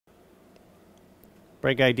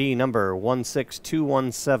Break ID number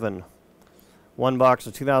 16217. One box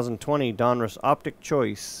of 2020 Donruss Optic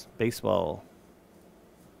Choice Baseball.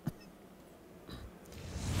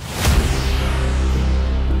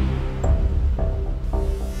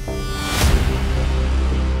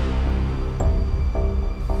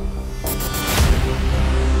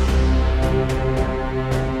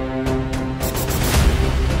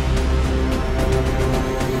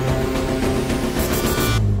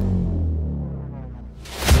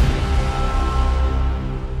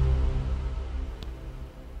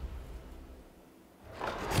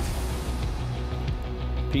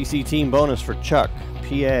 PC Team bonus for Chuck,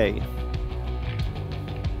 PA.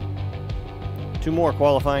 2 more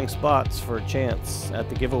qualifying spots for a chance at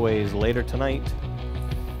the giveaways later tonight.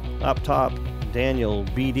 Up top, Daniel,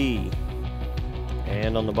 BD.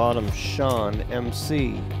 And on the bottom, Sean,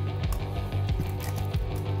 MC.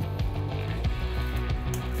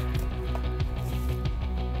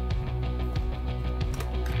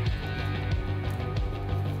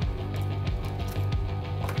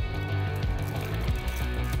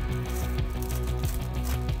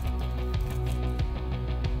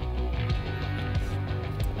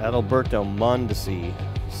 Adalberto Mondesi,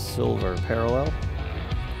 silver parallel.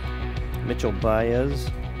 Mitchell Baez.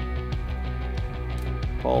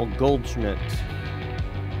 Paul Goldschmidt,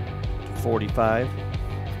 45.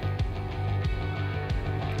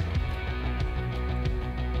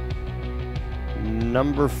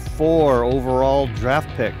 Number 4 overall draft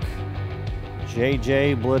pick,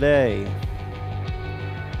 JJ Bleday.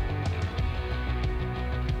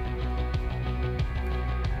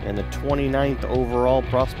 And the 29th overall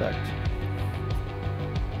prospect.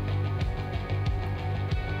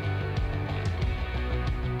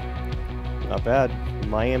 Not bad.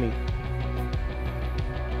 Miami.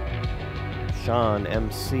 Sean,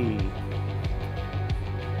 MC.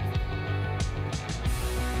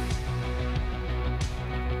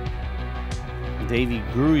 Davey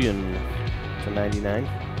Gruyen to 99.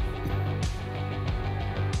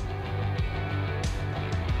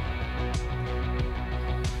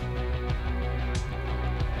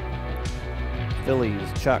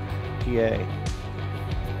 Phillies, Chuck, PA.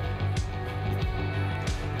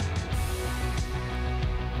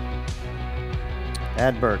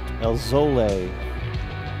 Adbert, Elzole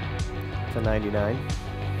to 99.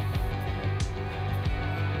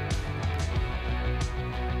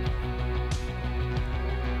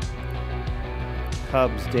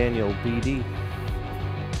 Cubs, Daniel, BD.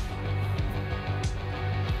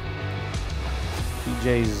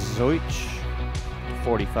 PJ Zoich,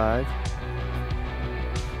 45.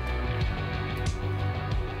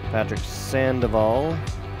 Patrick Sandoval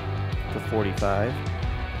to 45.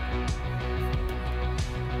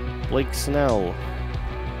 Blake Snell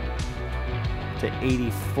to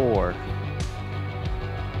 84.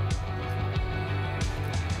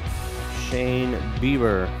 Shane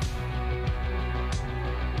Bieber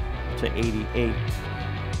to 88.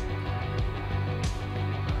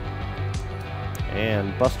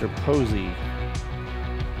 And Buster Posey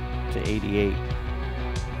to 88.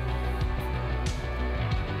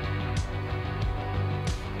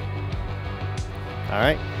 All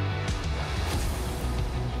right.